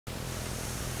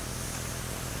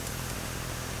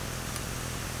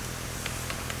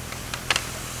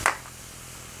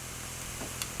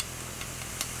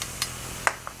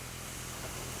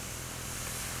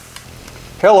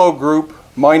Hello group,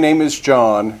 my name is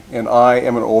John and I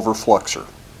am an overfluxer.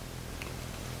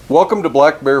 Welcome to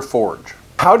Black Bear Forge.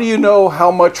 How do you know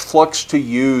how much flux to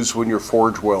use when you're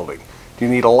forge welding? Do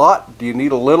you need a lot? Do you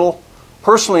need a little?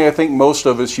 Personally, I think most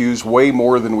of us use way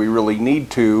more than we really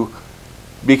need to,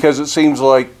 because it seems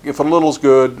like if a little's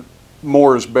good,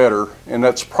 more is better, and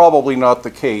that's probably not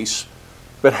the case.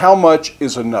 But how much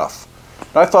is enough?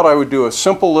 I thought I would do a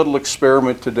simple little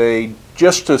experiment today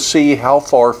just to see how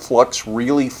far flux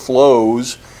really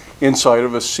flows inside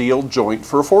of a sealed joint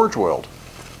for a forge weld.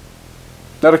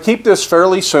 Now, to keep this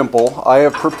fairly simple, I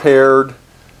have prepared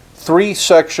 3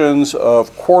 sections of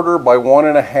 1/4 by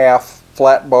 1.5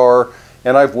 flat bar,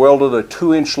 and I've welded a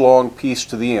 2-inch long piece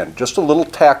to the end. Just a little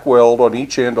tack weld on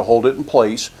each end to hold it in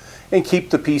place and keep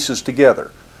the pieces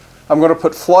together. I'm going to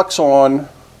put flux on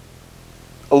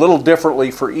a little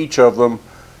differently for each of them,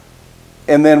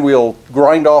 and then we'll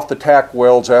grind off the tack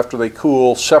welds after they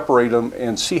cool, separate them,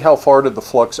 and see how far did the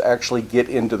flux actually get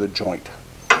into the joint.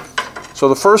 So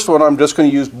the first one I'm just going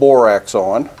to use borax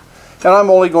on, and I'm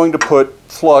only going to put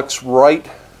flux right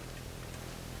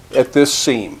at this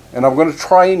seam, and I'm going to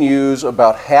try and use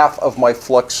about half of my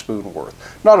flux spoon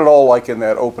worth. Not at all like in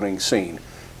that opening scene,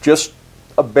 just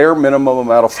a bare minimum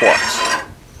amount of flux.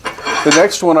 The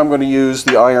next one I'm going to use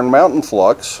the Iron Mountain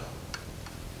flux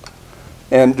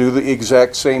and do the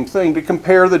exact same thing to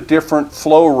compare the different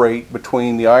flow rate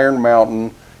between the Iron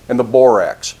Mountain and the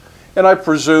borax. And I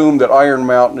presume that Iron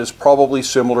Mountain is probably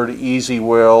similar to Easy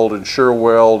Weld and Sure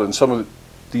Weld and some of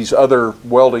these other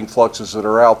welding fluxes that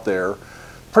are out there.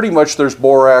 Pretty much there's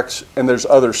borax and there's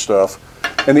other stuff,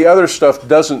 and the other stuff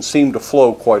doesn't seem to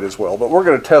flow quite as well, but we're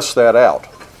going to test that out.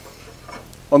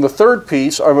 On the third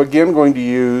piece, I'm again going to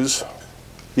use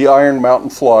the Iron Mountain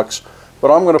flux, but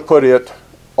I'm going to put it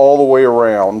all the way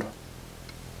around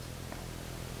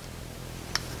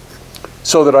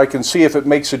so that I can see if it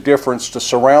makes a difference to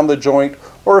surround the joint,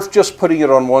 or if just putting it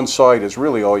on one side is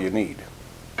really all you need.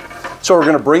 So we're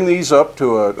going to bring these up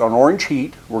to an orange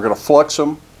heat. We're going to flux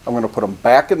them. I'm going to put them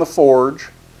back in the forge,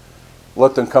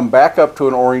 let them come back up to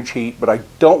an orange heat, but I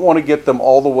don't want to get them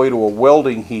all the way to a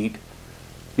welding heat,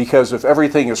 because if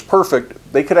everything is perfect,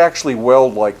 they could actually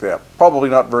weld like that. Probably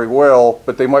not very well,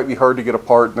 but they might be hard to get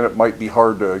apart, and then it might be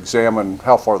hard to examine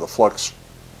how far the flux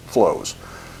flows.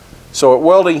 So at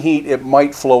welding heat, it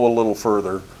might flow a little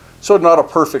further. So not a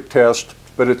perfect test,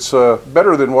 but it's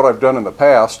better than what I've done in the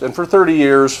past. And for 30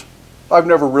 years, I've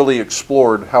never really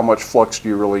explored how much flux do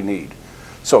you really need.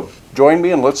 So join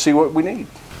me and let's see what we need.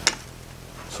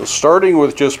 So starting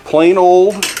with just plain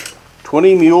old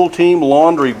 20 Mule Team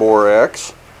laundry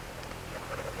borax.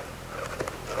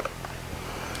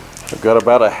 I've got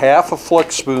about a half a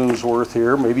flux spoon's worth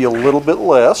here, maybe a little bit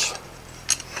less.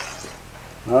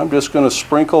 I'm just going to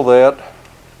sprinkle that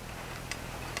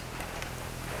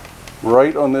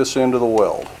right on this end of the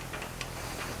weld.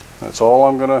 That's all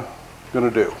I'm going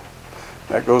to do.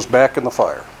 That goes back in the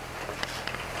fire.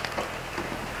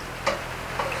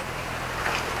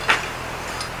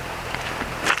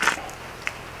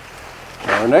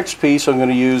 Our next piece, I'm going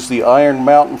to use the Iron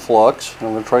Mountain flux.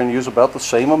 I'm going to try and use about the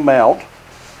same amount.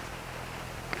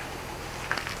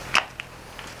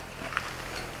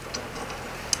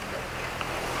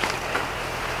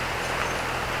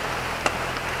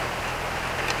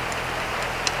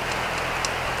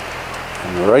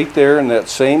 And right there in that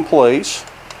same place.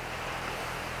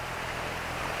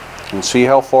 And see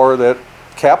how far that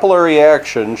capillary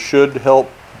action should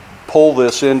help pull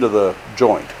this into the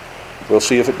joint. We'll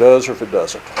see if it does or if it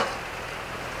doesn't.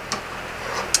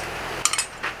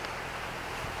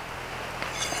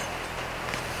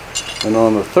 And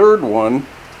on the third one,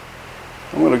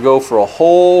 I'm going to go for a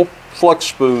whole flux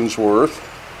spoon's worth,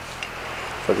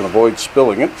 if I can avoid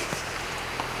spilling it.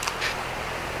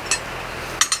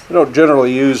 I don't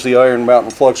generally use the Iron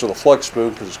Mountain flux with a flux spoon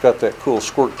because it's got that cool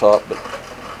squirt top, but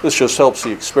this just helps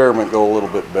the experiment go a little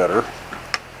bit better.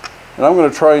 And I'm going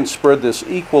to try and spread this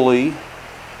equally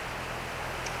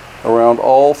around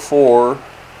all 4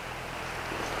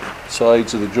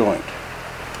 sides of the joint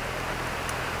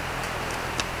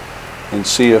and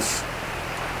see if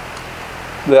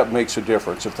that makes a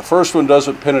difference. If the first one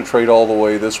doesn't penetrate all the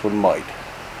way, this one might.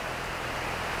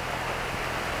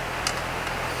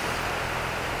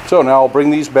 So now I'll bring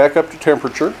these back up to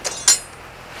temperature.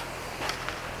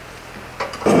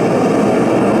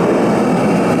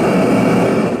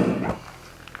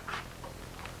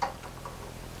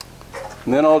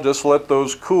 And then I'll just let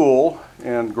those cool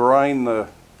and grind the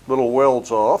little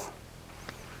welds off.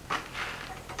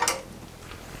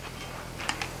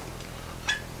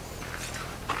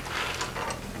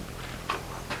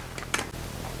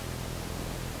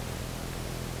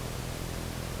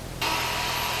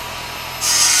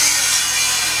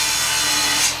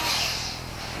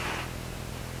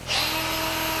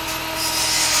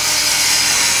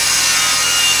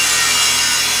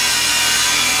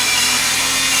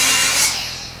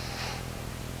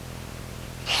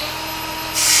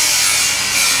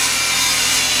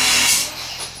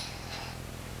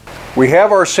 We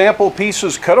have our sample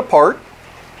pieces cut apart.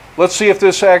 Let's see if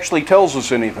this actually tells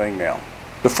us anything now.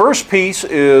 The first piece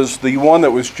is the one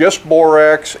that was just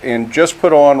borax and just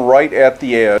put on right at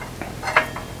the edge.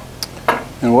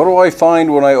 And what do I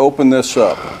find when I open this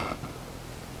up?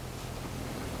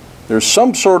 There's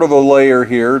some sort of a layer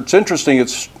here. It's interesting,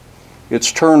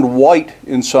 it's turned white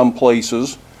in some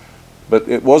places, but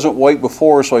it wasn't white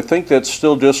before, so I think that's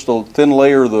still just a thin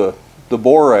layer of the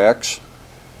borax.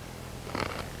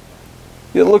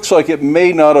 It looks like it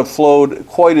may not have flowed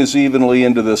quite as evenly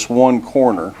into this one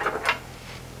corner.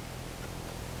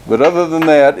 But other than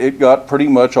that, it got pretty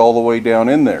much all the way down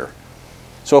in there.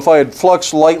 So if I had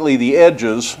fluxed lightly the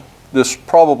edges, this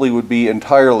probably would be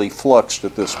entirely fluxed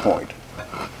at this point.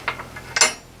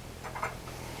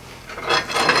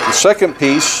 The second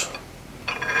piece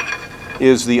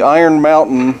is the Iron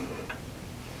Mountain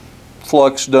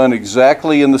flux done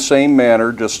exactly in the same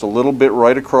manner, just a little bit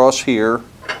right across here.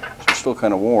 It's still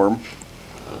kind of warm.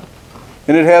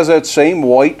 And it has that same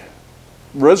white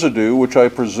residue, which I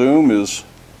presume is...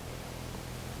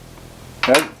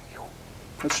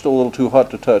 It's still a little too hot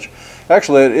to touch.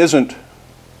 Actually, it isn't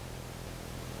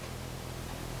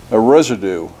a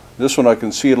residue. This one I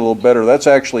can see it a little better. That's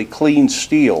actually clean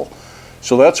steel.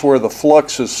 So that's where the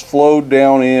flux has flowed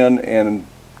down in and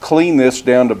cleaned this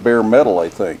down to bare metal, I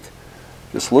think.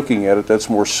 Just looking at it, that's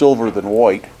more silver than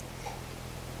white.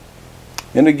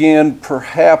 And again,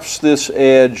 perhaps this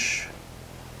edge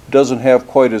doesn't have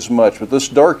quite as much, but this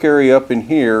dark area up in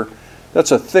here, that's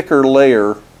a thicker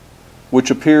layer which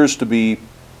appears to be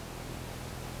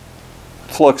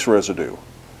flux residue.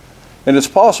 And it's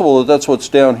possible that that's what's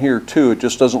down here too. It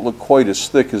just doesn't look quite as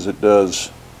thick as it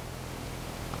does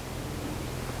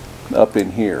up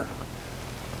in here.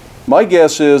 My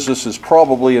guess is this is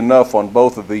probably enough on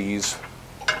both of these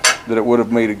that it would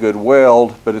have made a good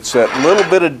weld, but it's that little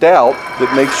bit of doubt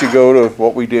that makes you go to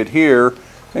what we did here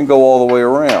and go all the way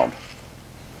around.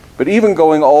 But even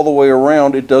going all the way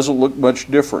around, it doesn't look much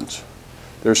difference.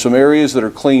 There's some areas that are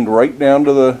cleaned right down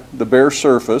to the bare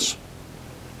surface,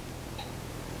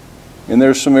 and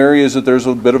there's some areas that there's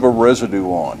a bit of a residue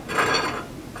on.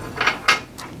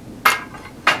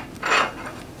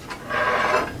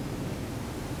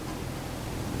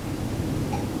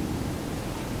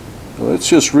 So it's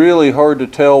just really hard to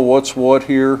tell what's what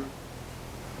here,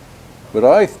 but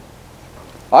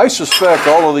I suspect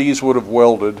all of these would have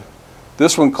welded.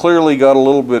 This one clearly got a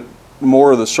little bit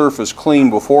more of the surface clean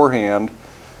beforehand.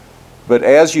 But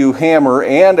as you hammer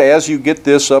and as you get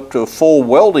this up to full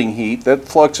welding heat, that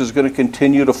flux is going to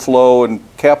continue to flow and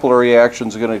capillary action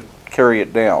is going to carry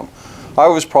it down. I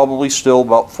was probably still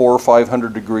about 400 or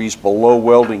 500 degrees below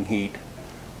welding heat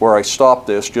where I stopped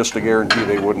this just to guarantee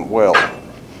they wouldn't weld.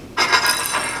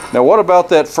 Now what about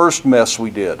that first mess we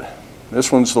did? This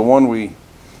one's the one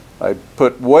I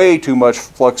put way too much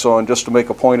flux on just to make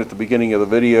a point at the beginning of the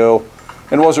video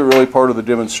and wasn't really part of the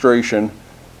demonstration.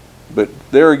 But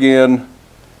there again,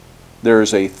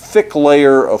 there's a thick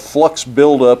layer of flux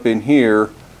buildup in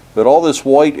here, but all this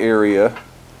white area,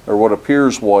 or what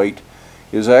appears white,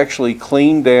 is actually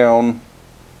cleaned down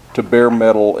to bare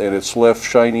metal and it's left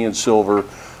shiny and silver.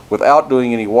 Without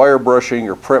doing any wire brushing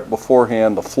or prep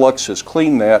beforehand, the flux has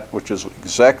cleaned that, which is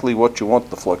exactly what you want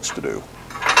the flux to do.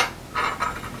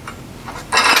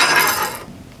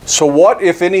 So what,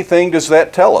 if anything, does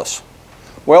that tell us?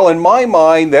 Well, in my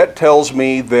mind, that tells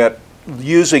me that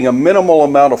using a minimal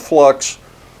amount of flux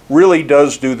really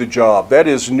does do the job. That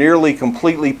is nearly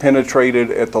completely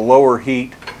penetrated at the lower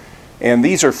heat, and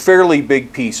these are fairly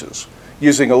big pieces.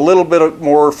 Using a little bit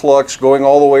more flux going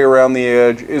all the way around the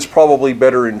edge is probably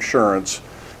better insurance,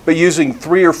 but using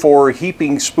 3 or 4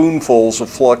 heaping spoonfuls of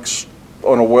flux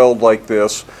on a weld like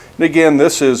this, and again,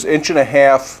 this is 1.5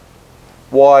 inches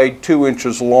wide, 2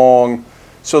 inches long,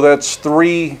 so that's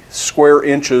 3 square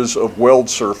inches of weld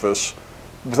surface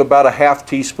with about a half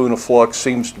teaspoon of flux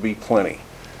seems to be plenty.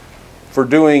 For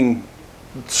doing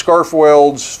scarf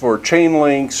welds, for chain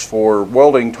links, for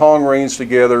welding tong reins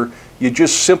together, you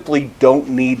just simply don't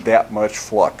need that much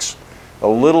flux. A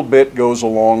little bit goes a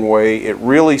long way. It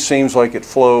really seems like it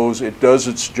flows. It does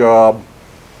its job.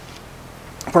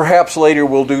 Perhaps later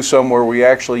we'll do some where we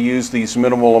actually use these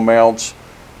minimal amounts,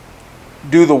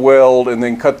 do the weld, and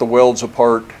then cut the welds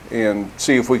apart and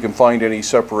see if we can find any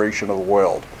separation of the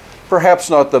weld. Perhaps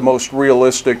not the most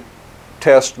realistic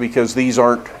test because these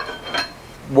aren't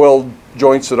weld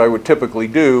joints that I would typically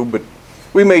do, but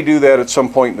we may do that at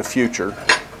some point in the future.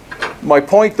 My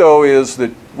point though is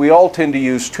that we all tend to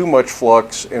use too much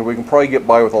flux and we can probably get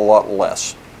by with a lot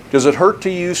less. Does it hurt to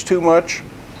use too much?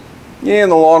 Yeah, in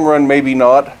the long run maybe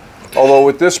not, Although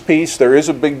with this piece there is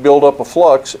a big buildup of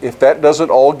flux. If that doesn't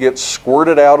all get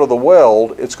squirted out of the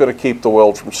weld, it's going to keep the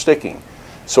weld from sticking.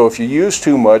 So if you use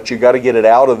too much, you got to get it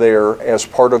out of there as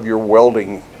part of your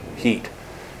welding heat.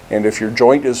 And if your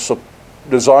joint is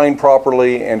designed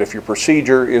properly and if your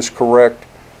procedure is correct,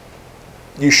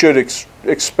 you should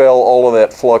expel all of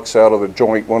that flux out of the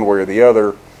joint one way or the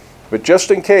other. But just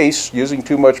in case, using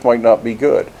too much might not be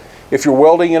good. If you're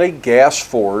welding in a gas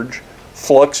forge,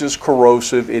 flux is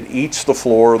corrosive. It eats the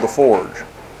floor of the forge.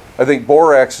 I think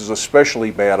borax is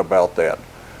especially bad about that.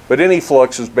 But any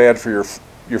flux is bad for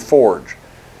your forge.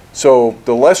 So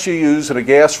the less you use in a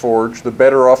gas forge, the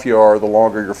better off you are, the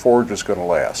longer your forge is going to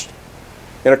last.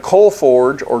 In a coal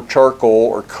forge or charcoal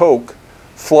or coke,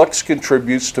 flux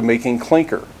contributes to making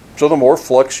clinker. So the more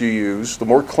flux you use, the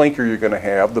more clinker you're going to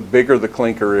have, the bigger the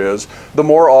clinker is, the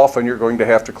more often you're going to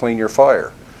have to clean your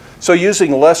fire. So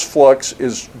using less flux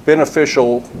is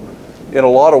beneficial in a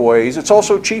lot of ways. It's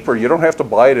also cheaper. You don't have to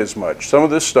buy it as much. Some of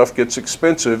this stuff gets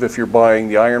expensive if you're buying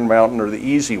the Iron Mountain or the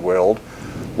Easy Weld.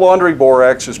 Laundry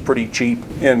borax is pretty cheap,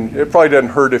 and it probably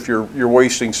doesn't hurt if you're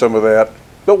wasting some of that.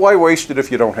 But why waste it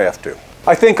if you don't have to?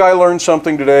 I think I learned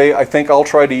something today. I think I'll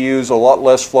try to use a lot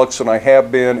less flux than I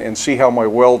have been and see how my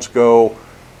welds go.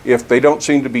 If they don't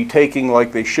seem to be taking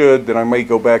like they should, then I may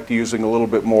go back to using a little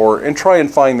bit more and try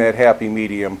and find that happy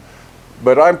medium.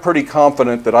 But I'm pretty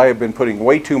confident that I have been putting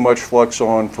way too much flux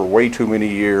on for way too many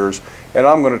years, and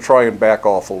I'm going to try and back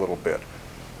off a little bit.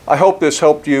 I hope this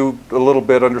helped you a little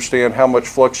bit understand how much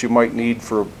flux you might need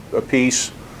for a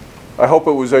piece. I hope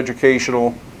it was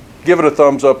educational. Give it a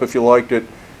thumbs up if you liked it.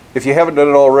 If you haven't done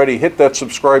it already, hit that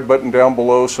subscribe button down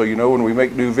below so you know when we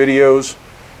make new videos.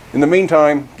 In the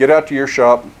meantime, get out to your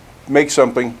shop, make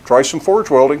something, try some forge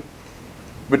welding,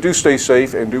 but do stay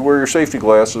safe and do wear your safety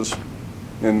glasses,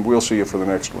 and we'll see you for the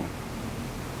next one.